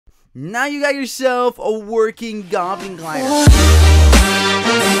Now you got yourself a working Goblin glider.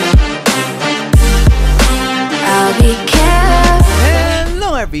 I'll be careful.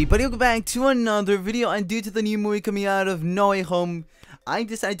 Hello everybody, welcome back to another video. And due to the new movie coming out of No Way Home, I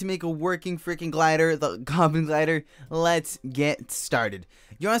decided to make a working freaking glider, the Goblin glider. Let's get started.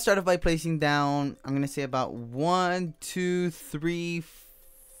 You want to start off by placing down, I'm going to say about 1, 2, 3,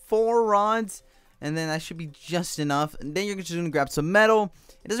 4 rods. And then that should be just enough. And then you're just going to grab some metal.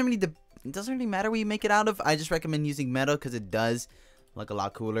 It doesn't really matter what you make it out of. I just recommend using metal because it does look a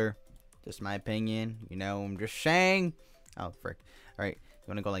lot cooler. Just my opinion. You know, I'm just saying. Oh, frick. Alright, you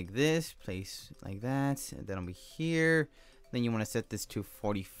want to go like this. Place like that. And then over here. Then you want to set this to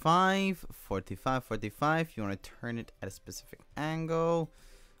 45. 45, 45. You want to turn it at a specific angle.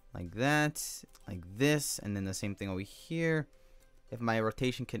 Like that. Like this. And then the same thing over here. If my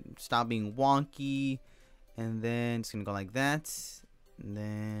rotation can stop being wonky. And then it's going to go like that. And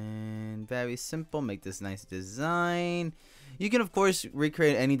then very simple. Make this nice design. You can of course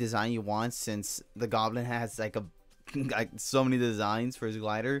recreate any design you want, since the Goblin has like so many designs for his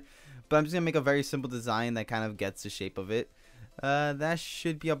glider. But I'm just going to make a very simple design that kind of gets the shape of it. That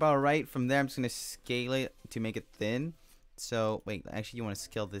should be about right. From there I'm just going to scale it to make it thin. So wait, actually you want to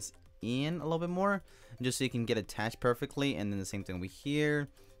scale this in a little bit more, just so you can get attached perfectly. And then the same thing over here.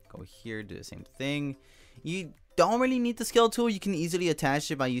 Go here, do the same thing. You don't really need the scale tool. You can easily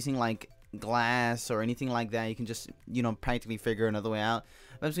attach it by using like glass or anything like that. You can just, you know, practically figure another way out.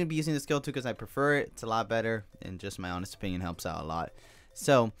 But I'm just gonna be using the scale tool because I prefer it. It's a lot better, and just my honest opinion helps out a lot.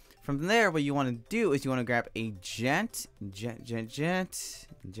 So from there, what you want to do is you want to grab a jet. You want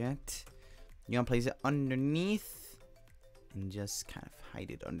to place it underneath and just kind of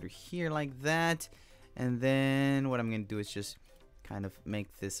hide it under here like that. And then what I'm gonna do is just kind of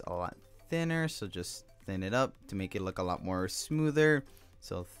make this a lot thinner. So just thin it up to make it look a lot more smoother.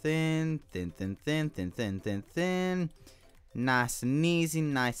 So thin, thin, thin, thin, thin, thin, thin, thin. Nice and easy,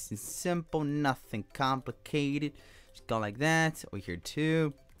 nice and simple, nothing complicated. Just go like that. Over here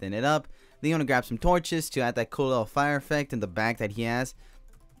too. Thin it up. Then you want to grab some torches to add that cool little fire effect in the back that he has.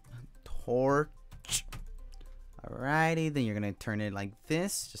 Torch. Alrighty, then you're gonna turn it like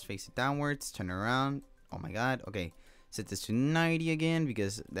this. Just face it downwards. Turn it around. Oh my god. Okay. Set this to 90 again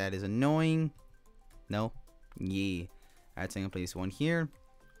because that is annoying. No. Yeah. Alright, so I'm gonna place one here,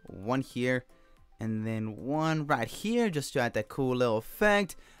 and then one right here, just to add that cool little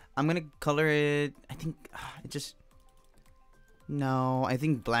effect. I'm gonna color it. I think it just. No, I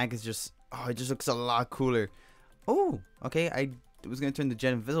think black is just. Oh, it just looks a lot cooler. Oh, okay. I was gonna turn the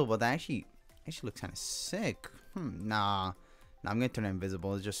jet invisible, but that actually looks kind of sick. Nah, I'm gonna turn it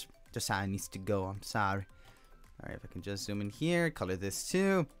invisible. It's just how it needs to go. I'm sorry. All right, if I can just zoom in here, color this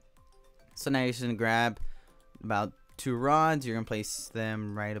too. So now you're just gonna grab about 2 rods. You're gonna place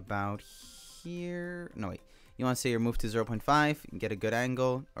them right about here. No, wait. You want to say you're moved to 0.5 and get a good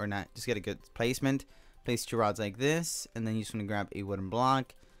angle, or not? Just get a good placement. Place 2 rods like this, and then you just want to grab a wooden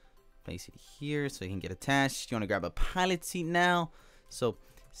block. Place it here so you can get attached. You want to grab a pilot seat now. So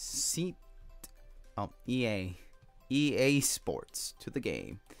seat. Oh, EA Sports to the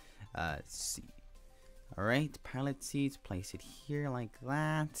game. Seat. Alright, pilot seats, place it here like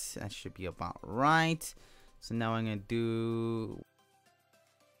that. That should be about right. So now I'm gonna do.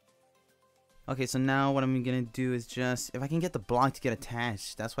 Okay, so now what I'm gonna do is just, if I can get the block to get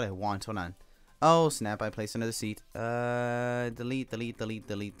attached, that's what I want. Hold on. Oh snap, I placed another seat. Delete.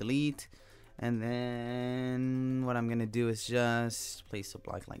 And then what I'm gonna do is just place a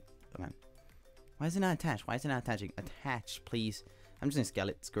block like. Come on. Why is it not attached? Why is it not attaching? Attach, please. I'm just gonna scale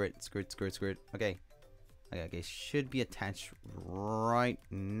it. Screw it. Okay. Okay, should be attached right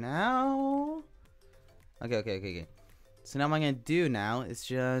now. Okay. So now what I'm gonna do now is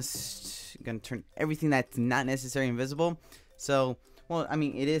just gonna turn everything that's not necessary invisible. So, well, I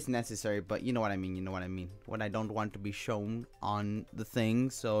mean, it is necessary, but you know what I mean. What I don't want to be shown on the thing,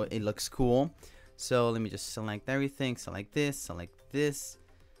 so it looks cool. So let me just select everything. Select this. Select this.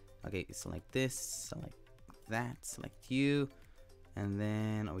 Okay, select this. Select that. Select you. And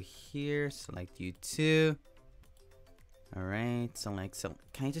then over here, select you too. Alright, select.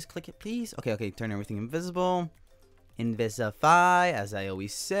 Can I just click it, please? Okay, turn everything invisible. Invisify, as I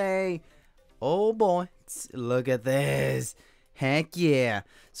always say. Oh boy, look at this. Heck yeah.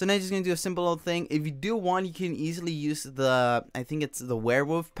 So now you're just going to do a simple little thing. If you do want, you can easily use the, I think it's the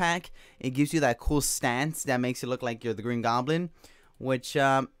werewolf pack. It gives you that cool stance that makes it look like you're the Green Goblin. Which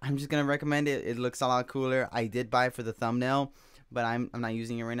I'm just going to recommend it. It looks a lot cooler. I did buy it for the thumbnail. But I'm not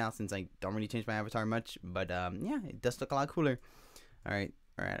using it right now since I don't really change my avatar much. But yeah, it does look a lot cooler. All right.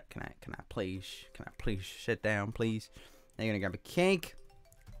 Can I please sit down, please? Now you're gonna grab a cake.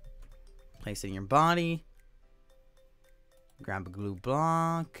 Place it in your body. Grab a glue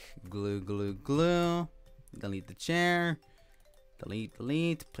block. Glue, glue, glue. Delete the chair. Delete,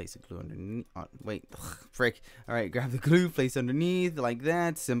 delete. Place the glue underneath. Oh, wait. Ugh, frick. Alright, grab the glue. Place underneath. Like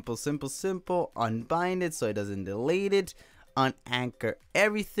that. Simple, simple, simple. Unbind it so it doesn't delete it. Unanchor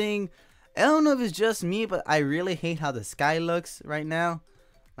everything. I don't know if it's just me, but I really hate how the sky looks right now.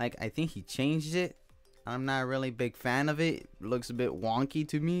 Like, I think he changed it. I'm not really a big fan of it. It looks a bit wonky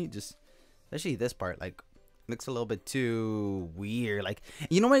to me. Just, especially this part. Like, looks a little bit too weird. Like,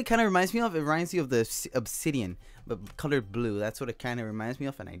 you know what it kind of reminds me of? It reminds me of the obsidian, but colored blue. That's what it kind of reminds me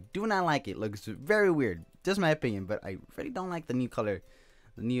of, and I do not like it. It looks very weird. Just my opinion, but I really don't like the new color.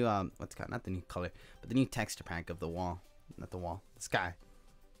 The new, what's it called? Not the new color, but the new texture pack of the wall. Not the wall. The sky.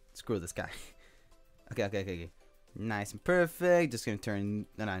 Screw the sky. Okay. Nice and perfect. Just gonna turn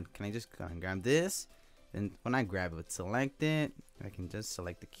that on. Can I just go and grab this? And when I grab it, select it. I can just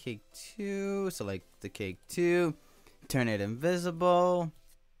select the cake too. Select the cake too. Turn it invisible.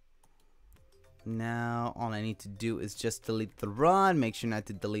 Now all I need to do is just delete the rod. Make sure not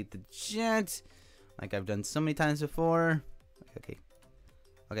to delete the jet, like I've done so many times before. Okay.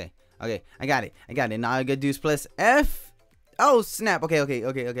 I got it. Now all I gotta do is press F. Oh snap. Okay. I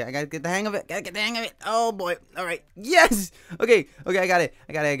gotta get the hang of it. Oh boy. All right. Yes. Okay. I got it.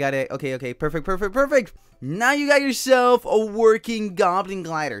 Okay. Perfect. Now you got yourself a working goblin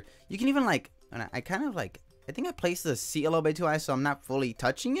glider. You can even like, I think I placed the seat a little bit too high, so I'm not fully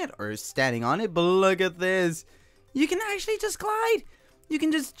touching it or standing on it. But look at this. You can actually just glide. You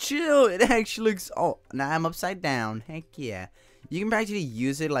can just chill. It actually looks. Oh, now I'm upside down. Heck yeah. You can actually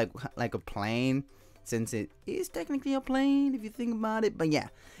use it like a plane, since it is technically a plane if you think about it. But yeah,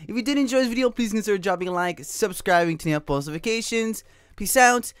 if you did enjoy this video, please consider dropping a like, subscribing to the post notifications. Peace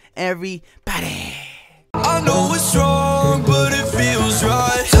out, everybody. I know it's wrong, but it feels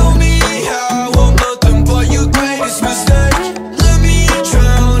right.